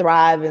 I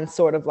thrive in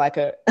sort of like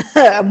a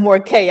more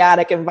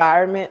chaotic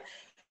environment.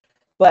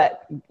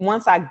 But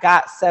once I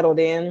got settled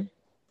in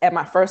at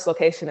my first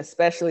location,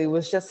 especially,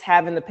 was just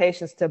having the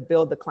patience to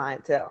build the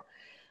clientele.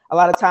 A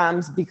lot of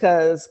times,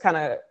 because kind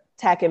of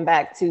tacking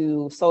back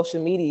to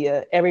social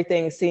media,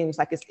 everything seems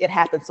like it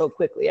happens so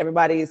quickly.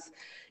 Everybody's,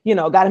 you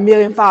know, got 1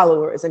 million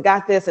followers and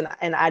got this.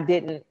 And I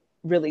didn't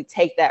really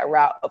take that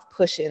route of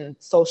pushing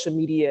social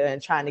media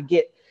and trying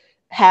to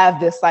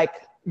have this like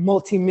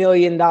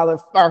multi-million-dollar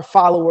or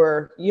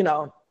follower, you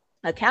know,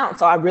 account.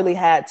 So I really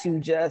had to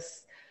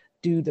just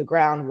do the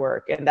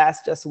groundwork, and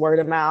that's just word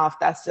of mouth.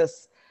 That's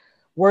just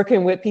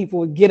working with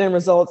people, getting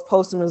results,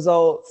 posting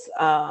results,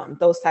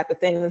 those type of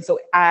things. And so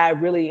I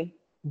really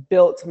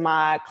built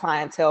my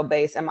clientele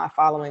base and my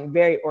following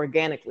very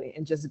organically,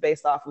 and just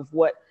based off of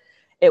what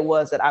it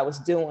was that I was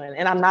doing.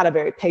 And I'm not a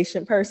very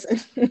patient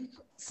person.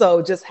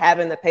 So just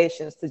having the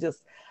patience to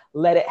just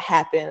let it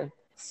happen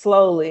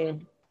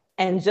slowly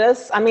And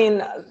just, I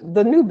mean,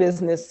 the new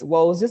business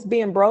woes, just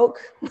being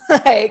broke,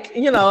 like,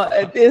 you know,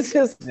 it's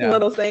just one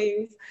of those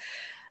things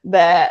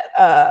that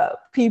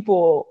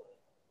people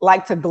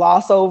like to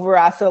gloss over.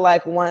 I feel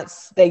like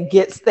once they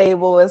get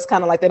stable, it's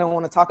kind of like they don't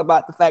want to talk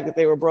about the fact that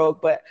they were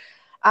broke, but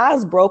I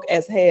was broke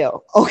as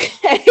hell.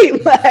 Okay.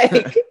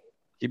 Like,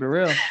 keep it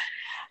real.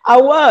 I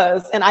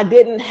was, and I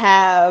didn't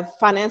have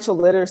financial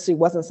literacy,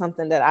 wasn't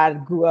something that I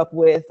grew up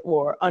with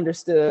or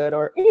understood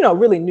or, you know,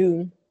 really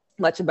knew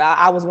much about.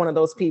 I was one of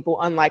those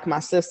people, unlike my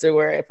sister,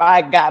 where if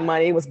I got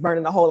money, it was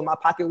burning a hole in my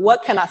pocket.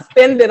 What can I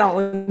spend it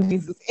on?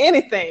 Jesus,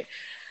 anything.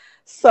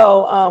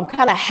 So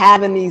kind of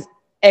having these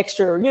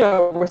extra, you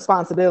know,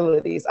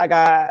 responsibilities. I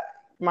got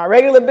my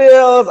regular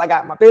bills, I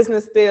got my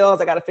business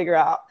bills, I got to figure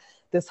out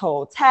this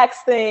whole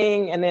tax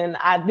thing. And then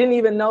I didn't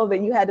even know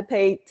that you had to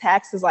pay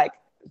taxes like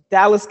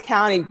Dallas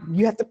County.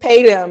 You have to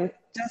pay them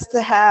just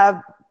to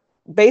have,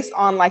 based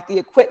on like the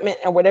equipment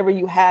and whatever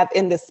you have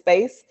in this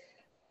space,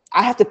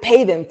 I have to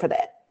pay them for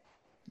that.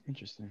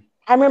 Interesting.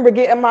 I remember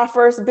getting my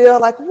first bill,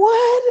 like,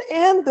 what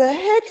in the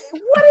heck?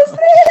 What is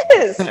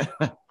this?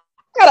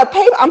 I gotta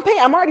pay.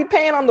 I'm already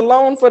paying on the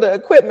loan for the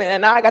equipment,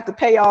 and now I got to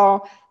pay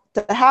all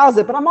to house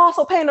it. But I'm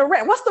also paying the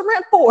rent. What's the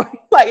rent for?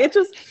 Like, it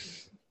just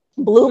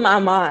blew my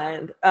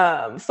mind.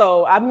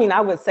 So I mean,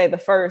 I would say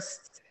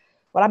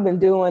what I've been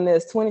doing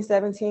is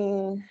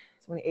 2017,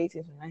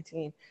 2018,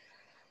 2019.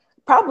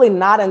 Probably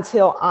not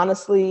until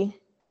honestly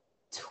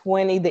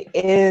the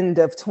end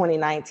of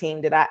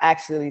 2019 did I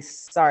actually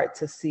start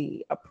to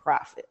see a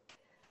profit.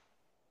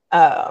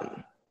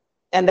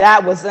 And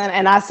that was,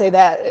 and I say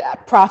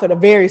that profit, a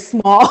very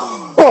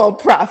small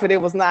profit.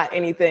 It was not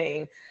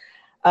anything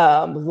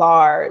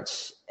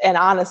large. And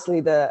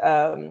honestly,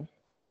 the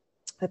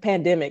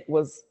pandemic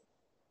was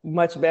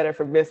much better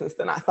for business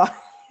than I thought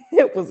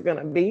it was going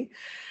to be.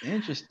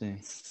 Interesting.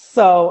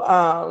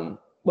 So,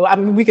 well, I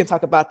mean, we can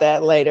talk about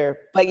that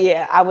later. But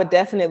yeah, I would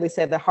definitely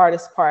say the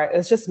hardest part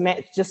is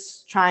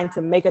just trying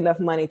to make enough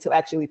money to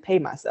actually pay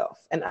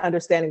myself and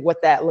understanding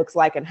what that looks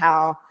like and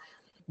how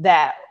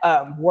that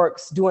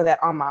works. Doing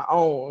that on my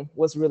own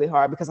was really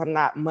hard because I'm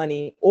not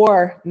money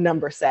or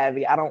number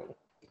savvy. I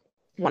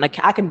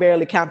can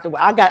barely count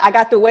I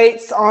got the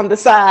weights on the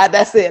side.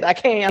 That's it.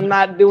 I'm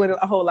not doing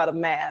a whole lot of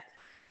math.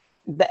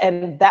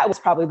 And that was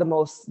probably the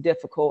most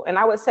difficult. And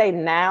I would say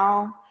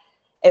now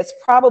it's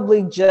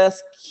probably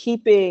just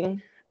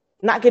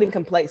not getting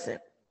complacent.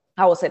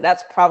 I would say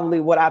that's probably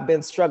what I've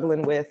been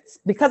struggling with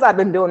because I've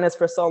been doing this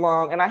for so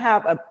long and I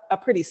have a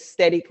pretty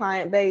steady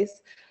client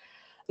base.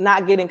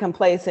 Not getting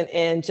complacent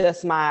in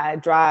just my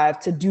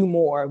drive to do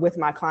more with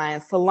my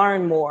clients, to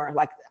learn more.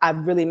 Like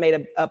I've really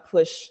made a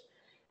push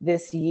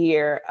this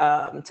year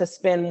to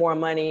spend more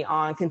money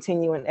on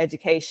continuing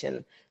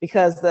education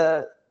because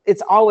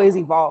it's always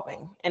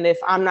evolving. And if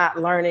I'm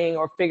not learning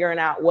or figuring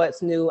out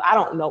what's new, I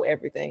don't know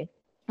everything.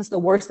 That's the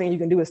worst thing you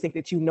can do is think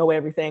that you know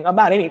everything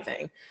about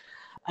anything.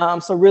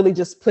 So really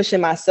just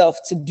pushing myself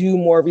to do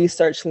more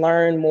research,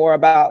 learn more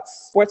about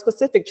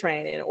sport-specific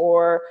training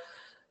or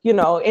you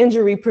know,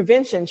 injury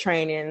prevention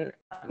training,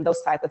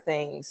 those type of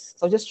things.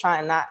 So just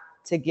trying not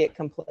to get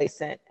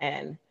complacent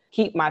and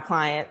keep my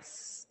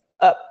clients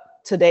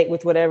up to date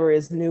with whatever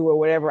is new or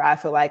whatever I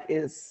feel like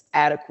is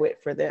adequate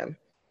for them.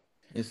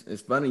 It's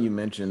funny you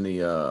mentioned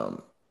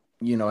the,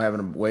 having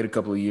to wait a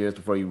couple of years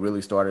before you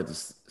really started to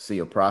see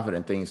a profit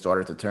and things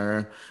started to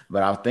turn.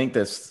 But I think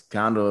that's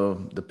kind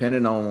of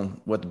depending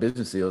on what the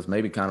business is,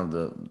 maybe kind of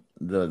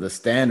the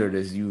standard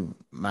is you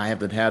might have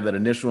to have that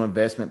initial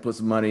investment, put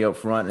some money up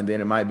front, and then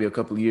it might be a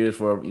couple of years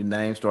before your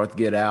name starts to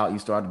get out. You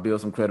start to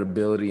build some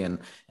credibility. And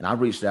I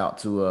reached out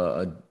to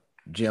a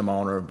gym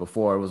owner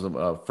before. It was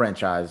a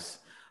franchise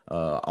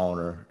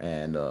owner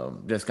and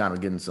just kind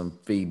of getting some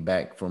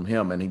feedback from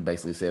him. And he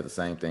basically said the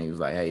same thing. He was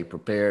like, hey,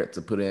 prepare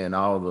to put in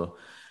all the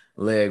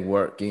leg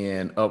work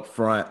in up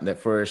front that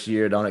first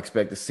year. Don't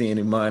expect to see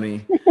any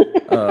money.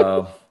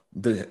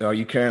 Are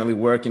you currently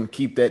working?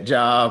 Keep that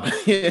job.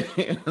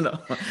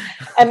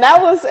 And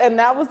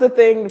that was the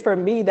thing for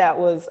me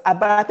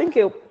but I think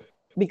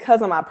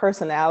because of my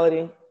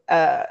personality,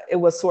 it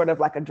was sort of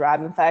like a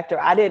driving factor.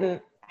 I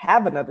didn't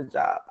have another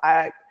job.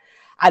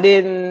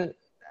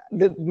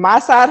 My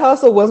side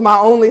hustle was my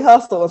only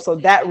hustle. And so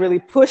that really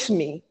pushed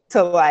me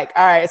to like,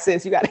 all right,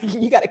 sis, you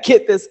gotta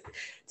get this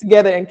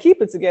together and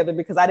keep it together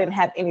because I didn't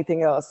have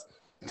anything else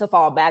to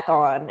fall back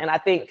on. And I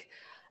think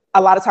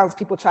a lot of times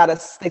people try to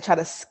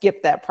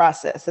skip that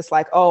process. It's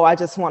like, oh, I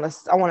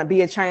want to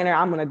be a trainer.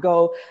 I'm going to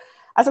go.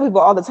 I tell people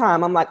all the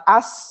time, I'm like,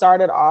 I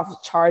started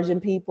off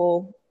charging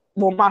people.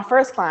 Well, my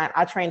first client,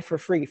 I trained for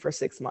free for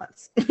 6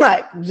 months,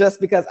 like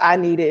just because I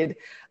needed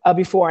a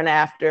before and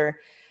after.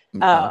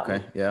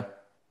 Okay. Yeah.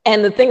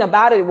 And the thing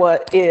about it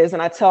is,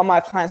 and I tell my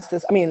clients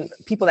this, I mean,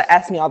 people that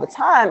ask me all the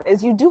time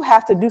is you do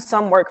have to do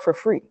some work for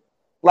free.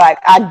 Like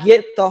I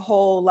get the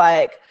whole,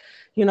 like,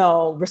 you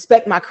know,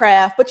 respect my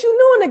craft, but you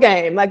new in the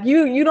game. Like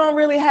you don't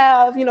really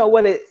have, you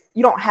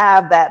don't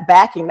have that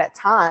backing, that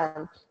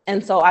time.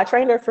 And so I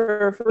trained her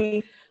for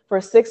free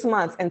for 6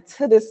 months. And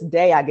to this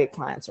day, I get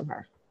clients from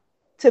her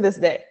to this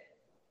day.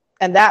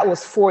 And that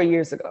was 4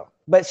 years ago.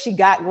 But she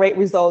got great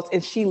results,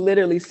 and she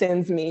literally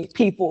sends me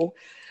people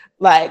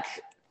like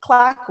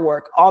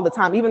clockwork all the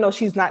time. Even though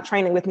she's not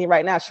training with me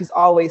right now, she's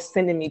always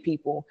sending me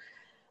people.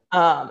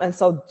 And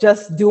so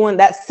just doing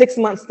that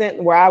 6-month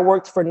stint where I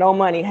worked for no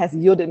money has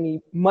yielded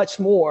me much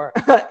more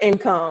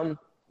income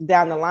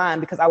down the line,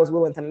 because I was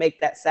willing to make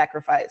that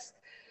sacrifice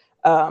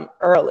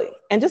early.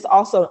 And just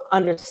also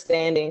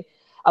understanding,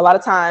 a lot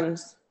of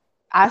times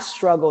I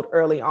struggled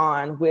early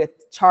on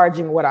with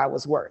charging what I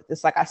was worth.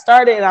 It's like I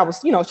started and I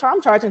was,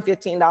 I'm charging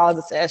 $15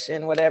 a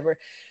session, whatever.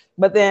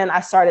 But then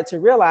I started to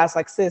realize,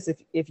 like, sis,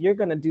 if you're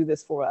going to do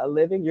this for a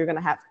living, you're going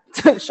to have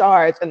to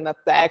charge enough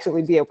to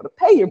actually be able to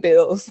pay your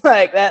bills.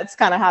 Like, that's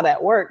kind of how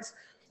that works.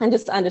 And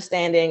just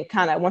understanding,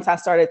 kind of once I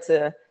started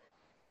to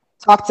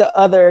talk to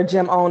other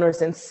gym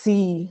owners and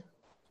see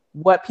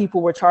what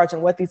people were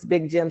charging, what these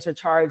big gyms are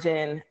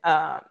charging,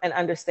 and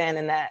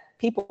understanding that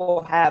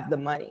people have the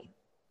money.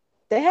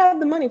 They have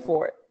the money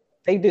for it.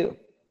 They do.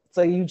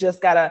 So you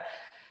just got to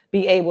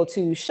be able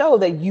to show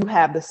that you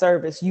have the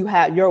service,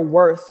 you're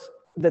worth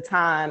the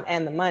time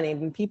and the money,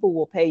 and people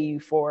will pay you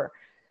for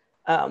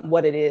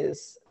what it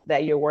is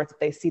that you're worth if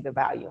they see the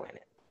value in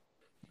it.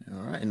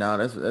 All right. Now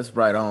that's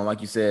right on.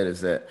 Like you said,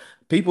 is that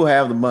people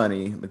have the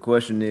money. The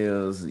question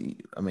is,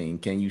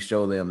 can you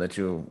show them that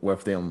you're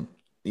worth them,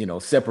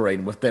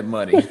 separating with that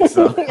money?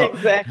 So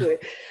exactly.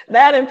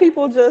 That, and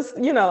people just,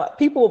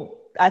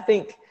 I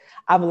think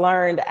I've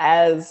learned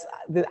as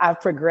I've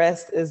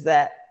progressed is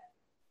that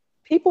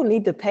people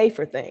need to pay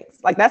for things.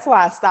 Like, that's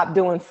why I stopped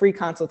doing free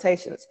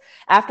consultations.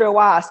 After a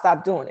while, I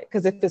stopped doing it,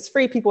 because if it's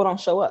free, people don't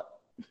show up.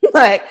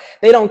 Like,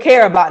 they don't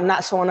care about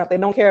not showing up. They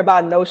don't care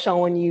about no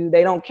showing you.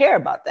 They don't care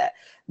about that.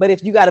 But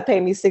if you got to pay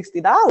me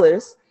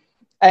 $60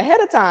 ahead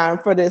of time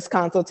for this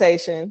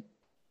consultation,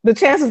 the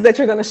chances that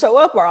you're going to show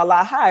up are a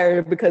lot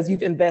higher, because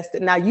you've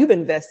invested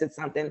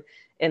something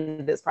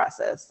in this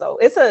process. So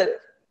it's a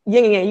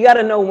yin and yang. You got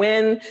to know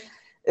when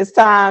it's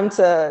time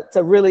to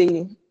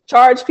really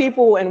charge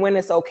people and when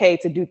it's okay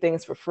to do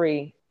things for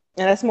free.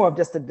 And that's more of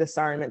just a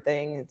discernment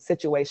thing. It's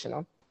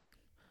situational.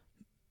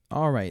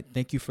 All right.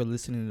 Thank you for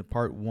listening to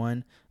part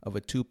 1 of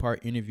a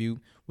 2-part interview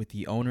with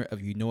the owner of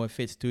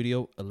Eunoiafit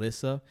Studio,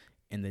 Alyssa,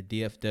 in the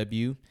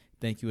DFW.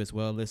 Thank you as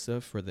well,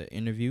 Alyssa, for the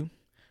interview.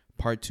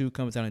 Part 2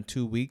 comes out in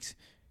 2 weeks.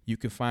 You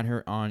can find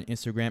her on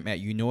Instagram at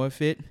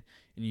Eunoiafit,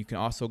 and you can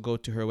also go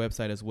to her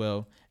website as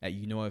well at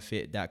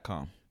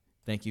eunoiafit.com.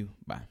 Thank you.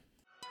 Bye.